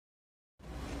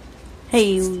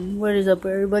Hey, what is up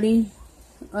everybody?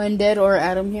 Undead or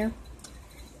Adam here.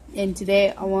 And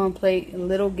today I want to play a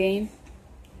little game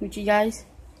with you guys.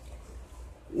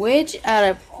 Which out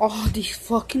of all these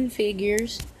fucking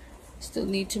figures, still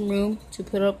need some room to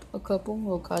put up a couple.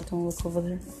 Oh god, don't look over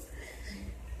there.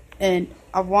 And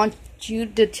I want you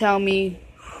to tell me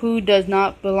who does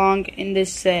not belong in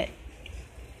this set.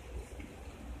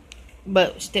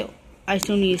 But still, I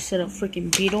still need to set up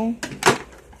freaking Beetle.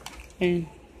 And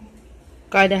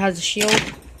guy that has a shield.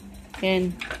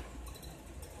 And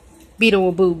Beetle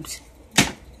with boobs.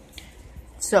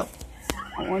 So,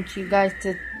 I want you guys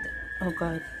to... Oh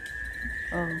god.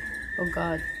 Oh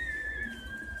god.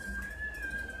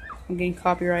 I'm getting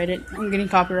copyrighted.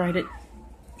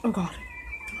 Oh god.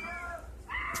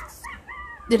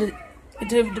 Did it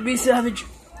to be savage.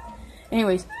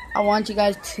 Anyways, I want you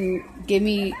guys to give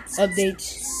me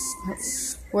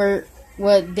updates.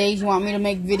 What days you want me to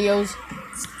make videos.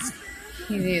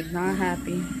 He is not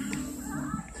happy.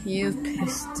 He is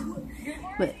pissed.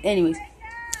 But anyways,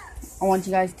 I want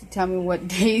you guys to tell me what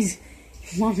days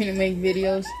you want me to make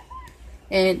videos.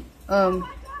 And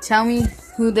tell me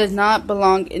who does not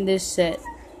belong in this set.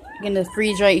 I'm gonna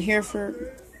freeze right here for a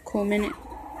cool minute.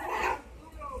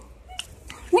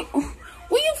 What are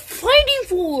you fighting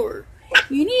for?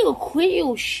 You need to quit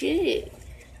your shit.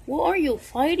 What are you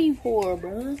fighting for,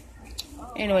 bro?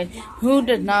 Anyway, who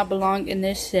does not belong in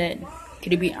this set?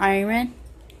 Could it be Iron Man,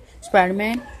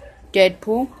 Spider-Man,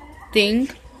 Deadpool, Thing,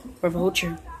 or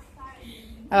Vulture?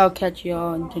 I'll catch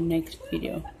y'all in the next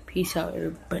video. Peace out,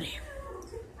 everybody.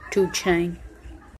 2 Chainz.